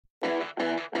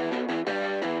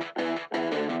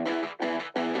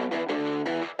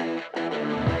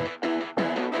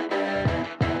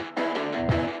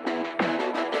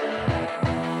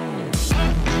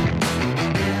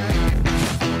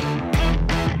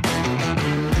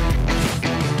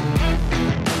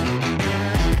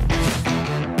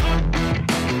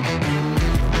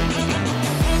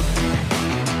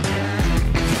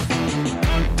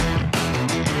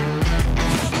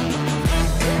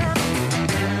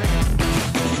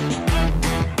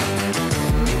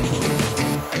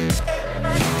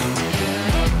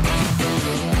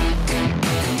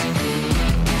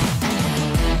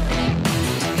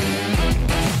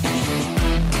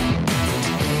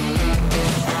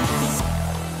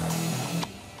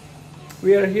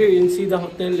We are here in Seda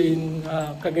Hotel in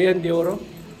Cagayan de Oro.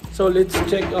 So let's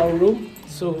check our room.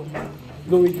 So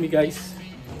go with me, guys.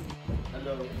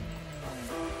 Hello.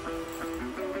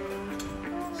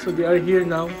 So they are here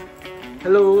now.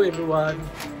 Hello everyone.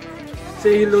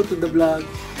 Say hello to the vlog.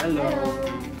 Hello.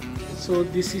 So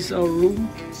this is our room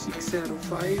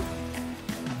 605.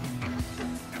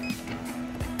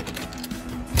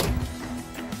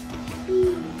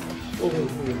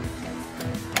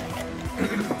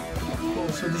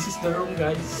 So this is the room,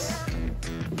 guys.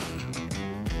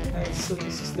 Nice. So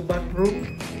this is the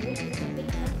bathroom.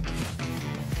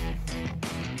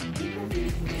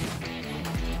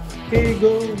 Okay,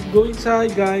 go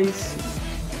inside, guys.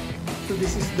 So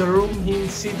this is the room in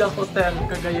Seda Hotel,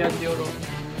 Cagayan de Oro.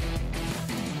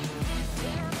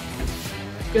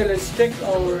 Okay, let's check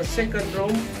our second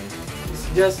room. It's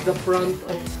just the front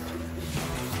of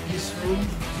this room.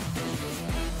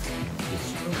 This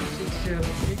room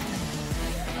 606.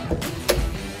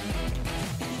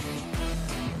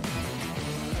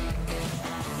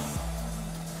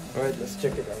 Alright, let's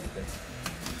check it out, guys.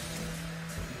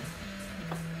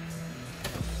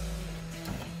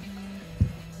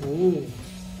 Ooh.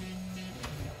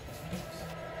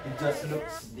 It just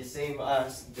looks the same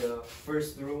as the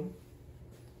first room.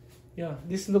 Yeah,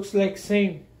 this looks like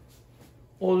same.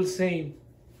 All same.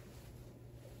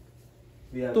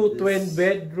 We have Two this- twin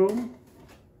bedroom.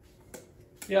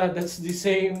 Yeah, that's the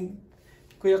same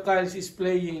Kuya Kyle's is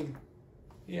playing.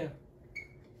 Yeah.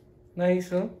 Nice,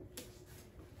 huh?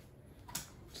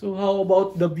 So how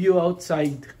about the view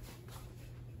outside?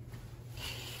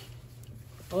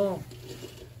 Oh,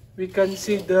 we can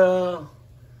see the...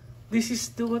 This is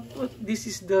the what? This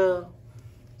is the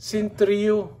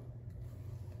Centrio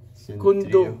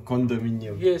condo.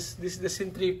 Condominium. Yes, this is the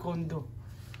Centrio condo.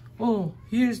 Oh,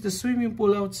 here's the swimming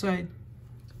pool outside.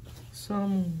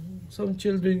 Some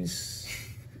children is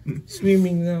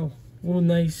swimming now. Oh,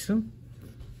 nice, huh?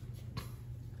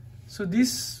 So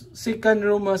this second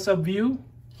room has a view,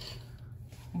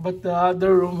 but the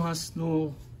other room has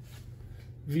no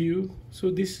view.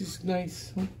 So this is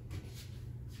nice, huh?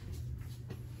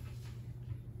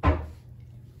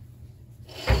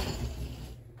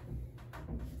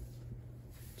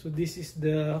 So this is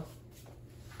the...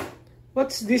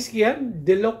 What's this here?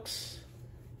 Deluxe?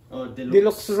 Oh,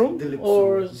 Deluxe room?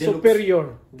 Or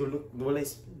superior? The one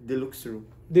is deluxe room.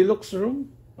 Deluxe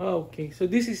room? Ah, okay. So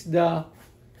this is the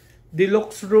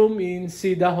deluxe room in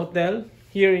Seda Hotel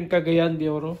here in Cagayan de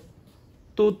Oro.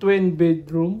 Two twin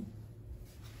bedroom.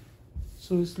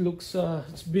 So it looks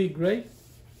it's big, right?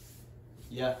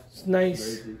 Yeah. It's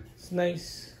nice. Very big. It's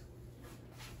nice.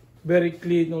 Very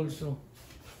clean also.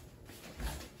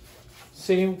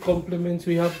 Same compliments.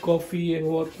 We have coffee and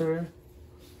water.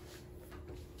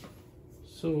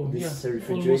 So This yeah, is a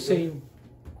refrigerator. almost same.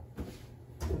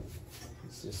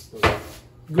 It's just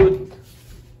Good.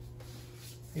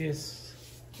 Yes.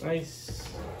 Nice.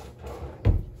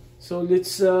 So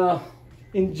let's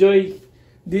enjoy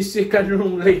this second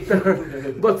room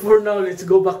later. But for now, let's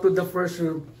go back to the first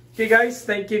room. Okay guys,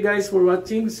 thank you guys for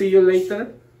watching. See you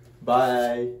later.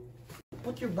 Bye.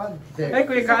 Put your bag there. Hey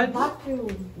Kuya Kal. Bathroom.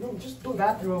 No, just do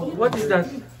bathroom. What is that?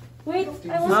 Wait,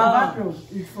 I want Bathroom.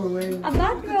 It's for when a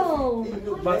bathroom.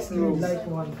 you Bathroom. like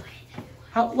one.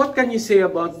 What can you say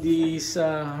about this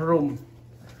room?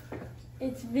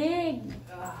 It's big.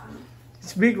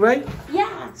 It's big, right?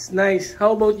 Yeah. It's nice.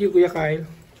 How about you, Kuya Kyle?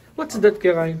 What's that,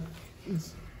 Kuya Kyle?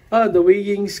 Ah, the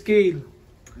weighing scale.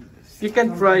 You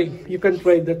can try. You can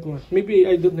try that one. Maybe,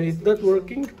 I don't know. Is that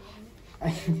working?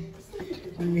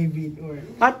 Maybe or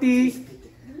Ati,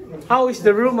 how is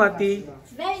the room, Ati?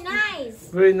 It's very nice.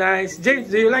 Very nice. James,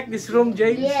 do you like this room,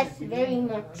 James? Yes, very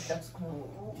much.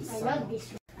 I love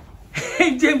this.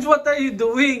 Hey, James, what are you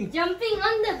doing? Jumping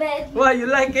on the bed. Why, you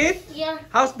like it? Yeah.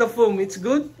 How's the foam? It's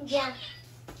good? Yeah.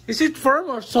 Is it firm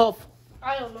or soft?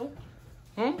 I don't know.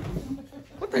 Hmm?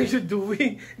 What are you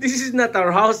doing? This is not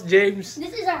our house, James.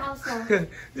 This is our house now.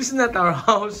 This is not our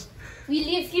house. We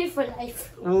live here for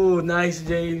life. Oh, nice,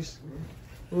 James.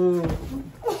 Oh.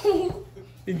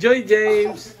 Enjoy,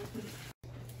 James.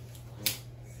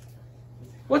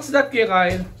 What's that, Kuya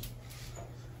Kyle?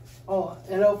 oh,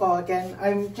 hello po again.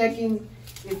 I'm checking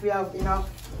if we have enough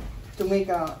to make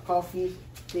a coffee.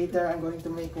 Later, I'm going to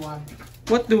make one.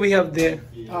 What do we have there?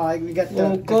 We got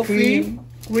Oh, the coffee,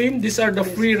 cream. These are the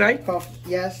free, right? Coffee,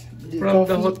 yes. From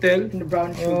the coffee hotel. And the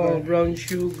brown sugar. Oh, brown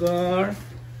sugar.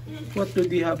 What do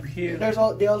they have here?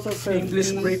 They also serve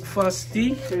English tea. breakfast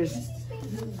tea. There's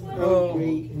Oh,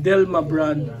 Grey. Delma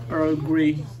brand, Earl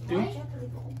Grey. tea.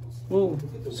 Oh,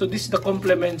 so this is the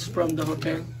compliments from the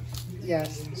hotel.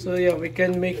 Yes. So yeah, we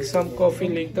can make some coffee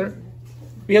later.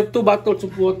 We have 2 bottles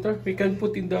of water. We can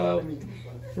put in the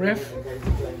ref.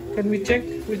 Can we check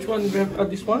which one we have?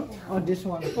 This one? Oh, this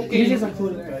one. Okay. This is a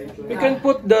cooler. We can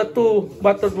put the 2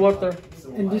 bottled water.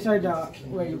 And these are the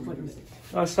where you put it.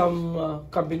 Some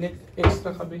cabinet,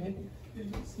 extra cabinet.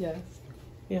 Yeah.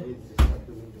 Yeah.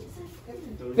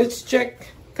 Let's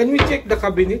check. Can we check the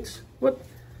cabinets? What?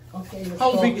 Okay.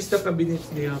 How big is the cabinet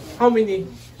they have? How many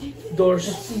doors?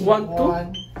 1, 2?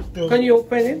 1, 2. Can you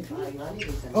open it?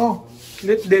 Oh.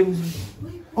 Let them.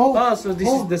 Oh. So this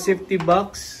is the safety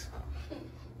box.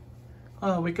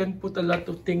 We can put a lot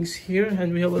of things here,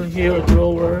 and we have here a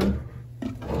drawer.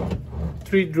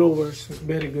 3 drawers.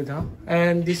 Very good, huh?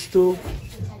 And these 2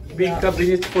 big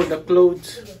cabinets for the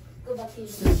clothes.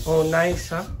 Oh,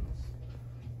 nice, huh?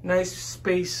 Nice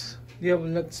space. You have a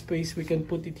lot of space. We can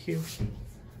put it here.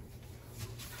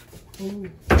 Ooh.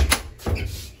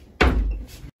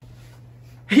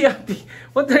 Hey, Ate,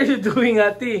 what are you doing,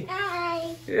 Ate?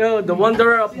 Hi. Yo, the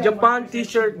Wanderer of Japan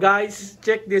t-shirt, guys.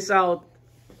 Check this out.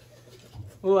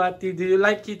 Oh, Ate, do you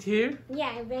like it here?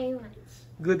 Yeah, very much.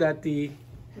 Good, Ate.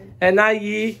 And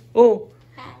Ayi. Oh,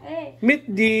 Hi. meet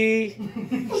the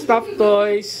stuffed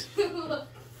toys.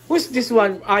 Who's this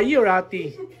one? Ayi or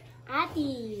Ate?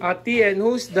 Ati. Ate, and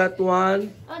who's that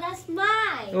one? Oh, that's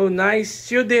mine. Oh, nice.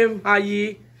 Shoot him,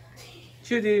 Ayi.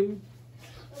 Shoot him.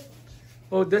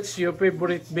 Oh, that's your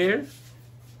favorite bear?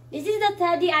 This is the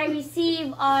teddy I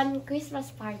received on Christmas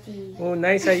party. Oh,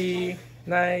 nice, Ayi.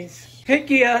 Nice. Hey,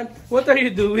 Kian, what are you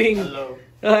doing? Hello.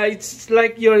 It's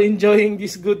like you're enjoying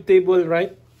this good table,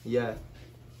 right? Yeah.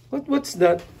 What's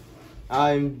that?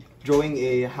 I'm drawing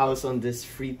a house on this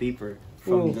free paper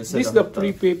Oh, from the this is the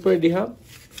free paper they have.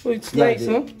 Oh, it's Yeah, nice,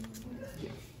 huh?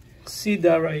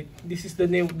 Seda, right? This is the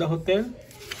name of the hotel.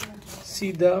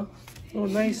 Seda. Oh,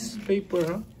 nice paper,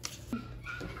 huh?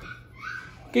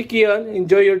 Okay, Kian,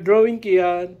 enjoy your drawing,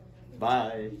 Kian.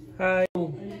 Bye. Hi.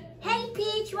 Hey,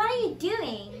 Peach, what are you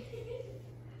doing?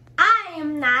 I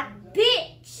am not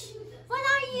Peach. What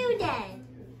are you then?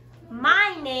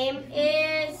 My name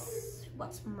is...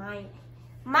 What's mine?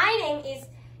 My name is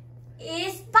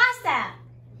Pastel.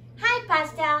 Hi,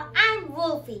 Pastel. I'm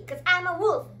Wolfie, because I'm a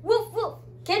wolf. Woof, woof.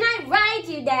 Can I ride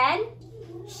you then?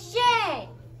 Sure.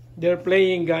 They're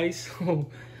playing, guys.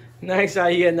 Nice,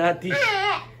 Ayi and Ati.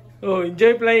 Oh,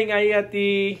 enjoy playing, Ayi,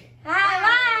 Ati. Hi,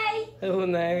 bye. Oh,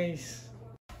 nice.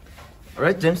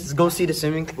 Alright, James, let's go see the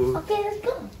swimming pool. Okay, let's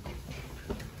go.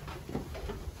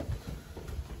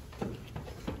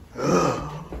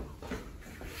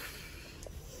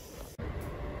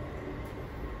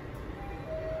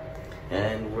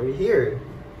 And we're here.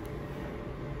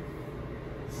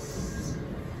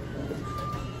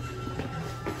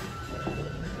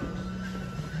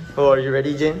 Oh, are you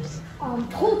ready, James?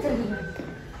 Totally.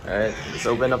 Alright, let's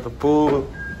open up the pool.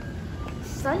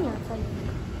 Sunny outside.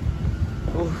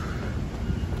 Ooh.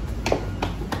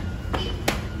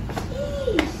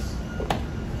 Jeez.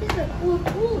 These are cool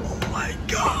pools. Oh my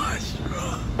gosh,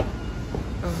 bro.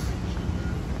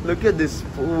 Look at this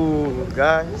pool,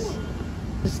 guys.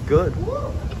 It's good.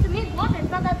 Ooh, it's mid water. It's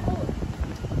not that cold.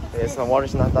 Yes, the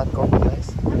water's not that cold,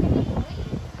 guys.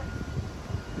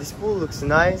 This pool looks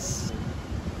nice.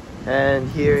 And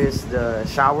here is the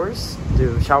showers.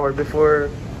 To shower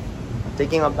before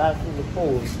taking a bath in the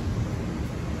pool.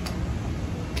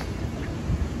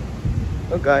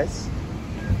 Look, guys.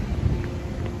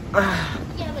 You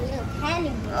have a little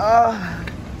candy.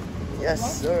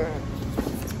 Yes, sir.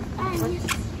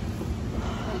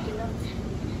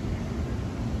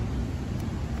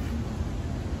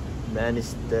 Man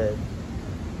is dead.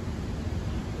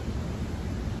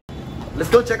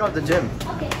 Let's go check out the gym.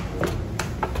 Okay.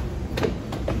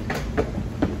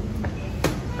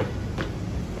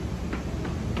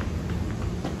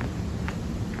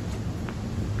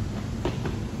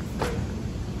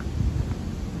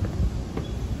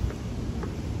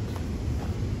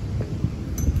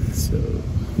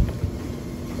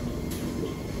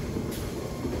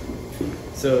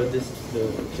 So this is the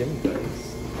gym,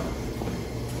 guys.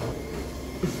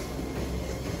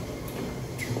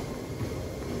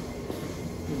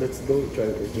 Let's go try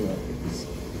working out with this.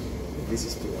 This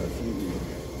is to our feet.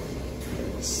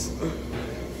 Yes.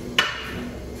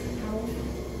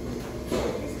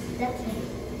 That's it.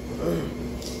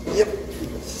 Yep.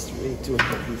 It's way too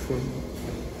heavy for me.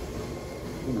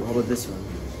 Ooh, how about this one?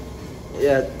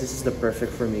 Yeah, this is the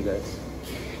perfect for me, guys.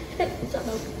 Shut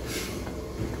up.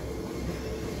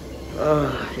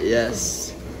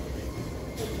 Yes.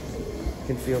 I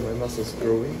can feel my muscles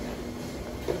growing.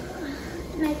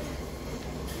 Nice.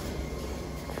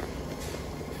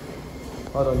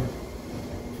 Hold on.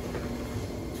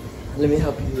 Let me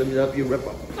help you. Let me help you rip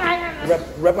up.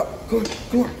 Wrap up. Come on.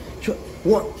 Sure.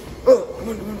 1. Oh, come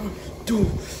on. 2.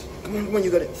 Come on,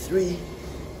 you got it. 3,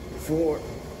 4,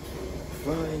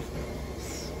 5,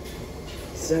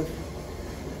 7,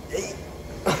 8.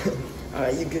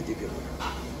 Alright, you good.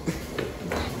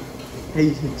 Hey,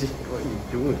 just what are you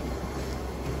doing?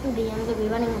 I'm going to be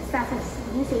running as fast as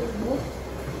you say it, boy.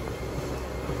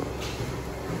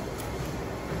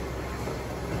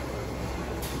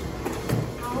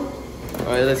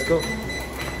 Alright, let's go.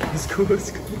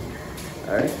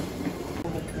 Alright.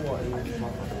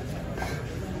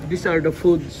 These are the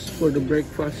foods for the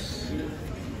breakfast.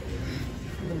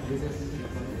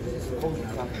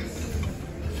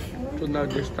 So now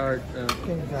they start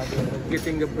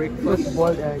getting the breakfast.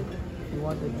 Boiled egg. You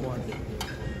want it boiled?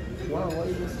 Wow, what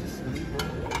is this?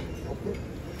 Okay.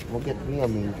 We'll get me a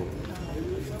mango.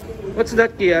 What's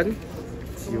that, Kian?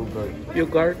 It's yogurt.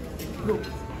 Yogurt.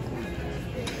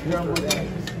 Scrambled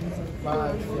eggs.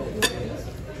 5.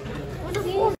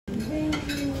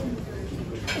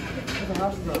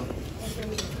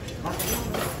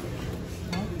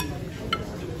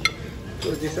 So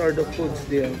these are the foods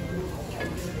there.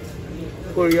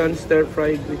 Korean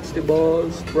stir-fried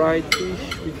vegetables, fried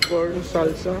fish with corn,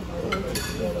 salsa.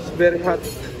 It's very hot.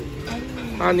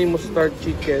 Honey mustard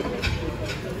chicken.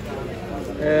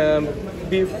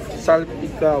 Beef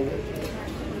salpicao.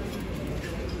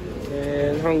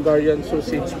 And Hungarian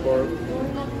sausage pork.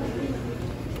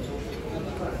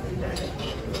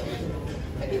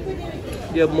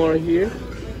 You have more here.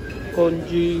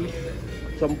 Congee,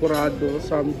 champurrado,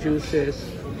 some juices,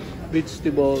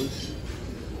 vegetables,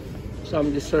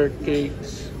 some dessert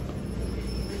cakes,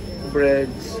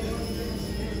 breads.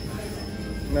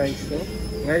 Nice, no?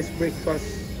 Nice breakfast.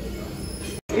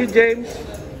 Hey James,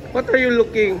 what are you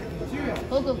looking?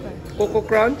 Cocoa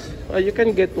Crunch? You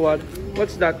can get one.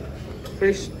 What's that?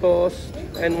 Fresh toast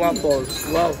and waffles.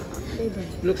 Wow.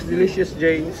 Looks delicious,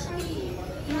 James.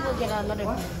 You will get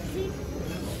another.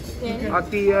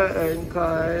 Atia and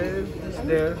Kyle is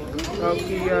there.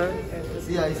 Kia.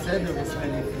 See, I said it was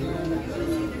anything.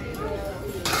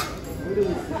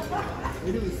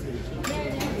 What do we say?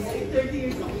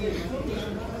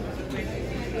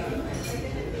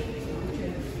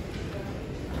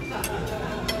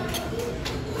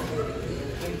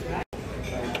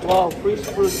 Wow, fresh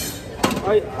fruits.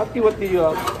 Ati, what do you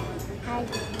have?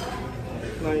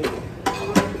 Nice.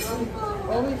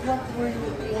 Always look for you.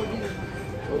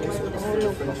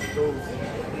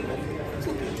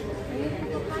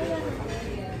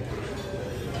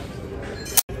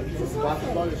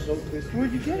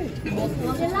 Where'd you get it? The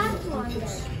last one.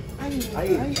 Just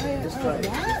try it.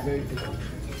 It's very good.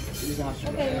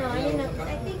 Okay, no, I didn't. I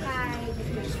think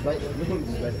Just bite it.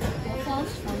 Just bite it.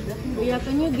 Kuya,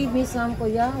 can you give me some,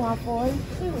 Kuya? Waffle?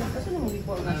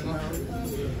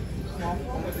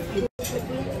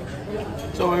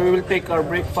 So we will take our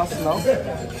breakfast now.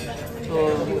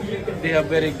 So they have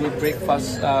very good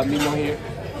breakfast menu here.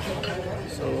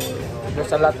 So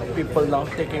there's a lot of people now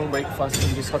taking breakfast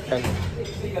in this hotel.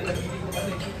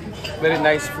 Very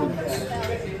nice food.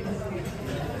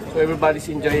 So everybody's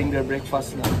enjoying their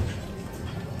breakfast now.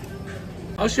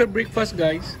 How's your breakfast,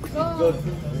 guys? Good.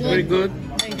 Very good.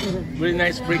 Very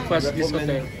nice breakfast this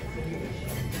hotel.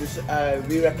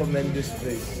 We recommend this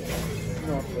place.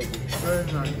 Very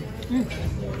nice.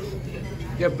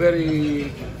 They have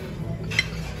very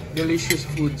delicious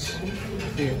foods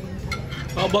here.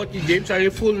 How about you, James? Are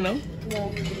you full now? Yeah.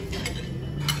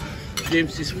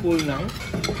 James is full now.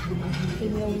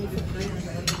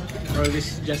 Or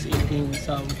is just eating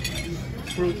some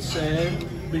fruits and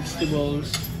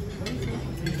vegetables.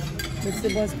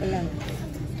 Vegetables pa lang.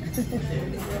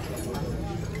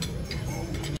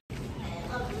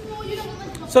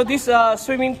 So this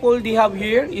swimming pool they have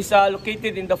here is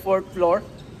located in the 4th floor,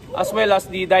 as well as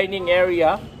the dining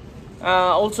area.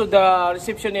 Also the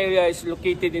reception area is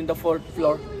located in the 4th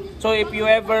floor. So if you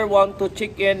ever want to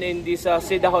check in this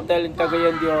Seda Hotel in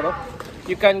Cagayan de Oro,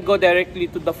 you can go directly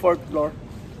to the 4th floor.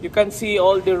 You can see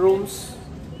all the rooms.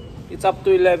 It's up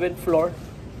to 11th floor.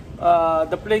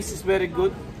 The place is very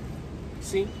good.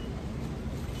 See?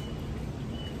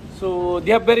 So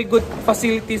they have very good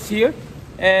facilities here.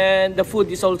 And the food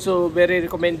is also very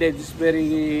recommended. It's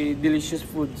very delicious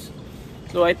foods.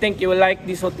 So I think you will like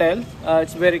this hotel.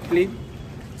 It's very clean.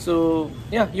 So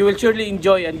yeah, you will surely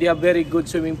enjoy, and they have very good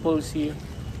swimming pools here.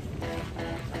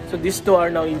 So these two are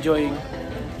now enjoying.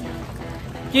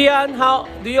 Kian, how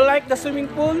do you like the swimming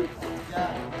pool?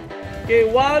 Yeah. Okay,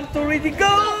 1, 2, ready, go!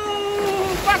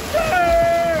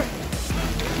 Faster!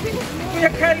 Kuya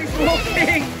Kyle is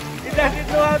walking. He doesn't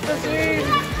know how to swim.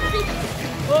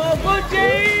 Oh, good,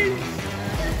 James!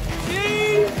 James!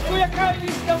 Kuya Kyle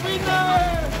is the winner!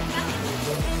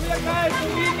 Kuya Kyle, the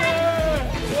winner!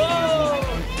 Wow!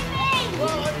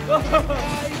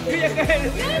 Kuya Kyle!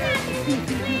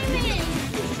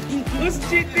 Who's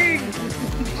cheating?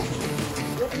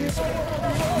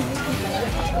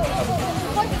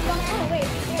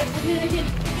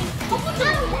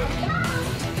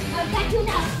 I'll back you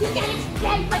now. You can't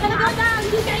explain. I'm gonna go down.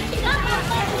 You can't get up.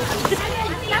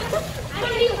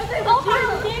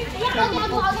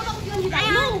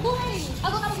 No, go ahead.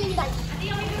 I'll go talk to you guys.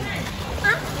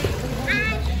 Huh?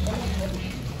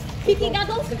 Kiki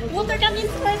goggles? Water coming in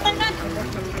for that.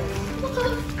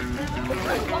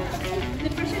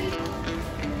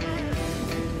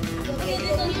 Okay,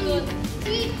 this one's good.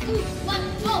 3, 2, 1,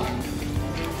 go.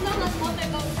 As long as water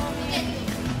goes. Okay.